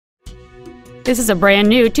This is a brand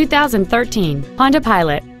new 2013 Honda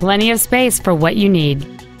Pilot. Plenty of space for what you need.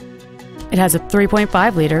 It has a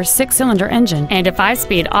 3.5-liter six-cylinder engine and a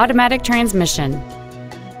 5-speed automatic transmission.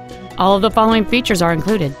 All of the following features are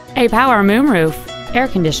included: a power moonroof, air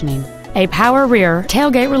conditioning, a power rear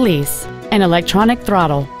tailgate release, an electronic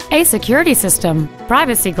throttle, a security system,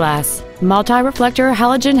 privacy glass, multi-reflector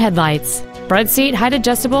halogen headlights, front seat height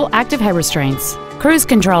adjustable active head restraints, cruise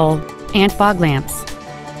control, and fog lamps.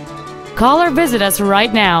 Call or visit us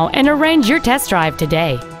right now and arrange your test drive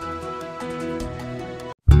today.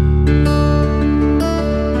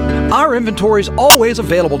 Our inventory is always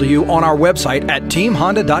available to you on our website at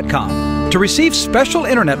teamhonda.com. To receive special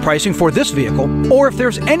internet pricing for this vehicle, or if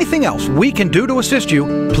there's anything else we can do to assist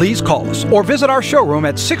you, please call us or visit our showroom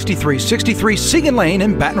at 6363 Siegen Lane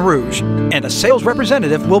in Baton Rouge, and a sales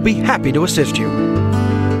representative will be happy to assist you.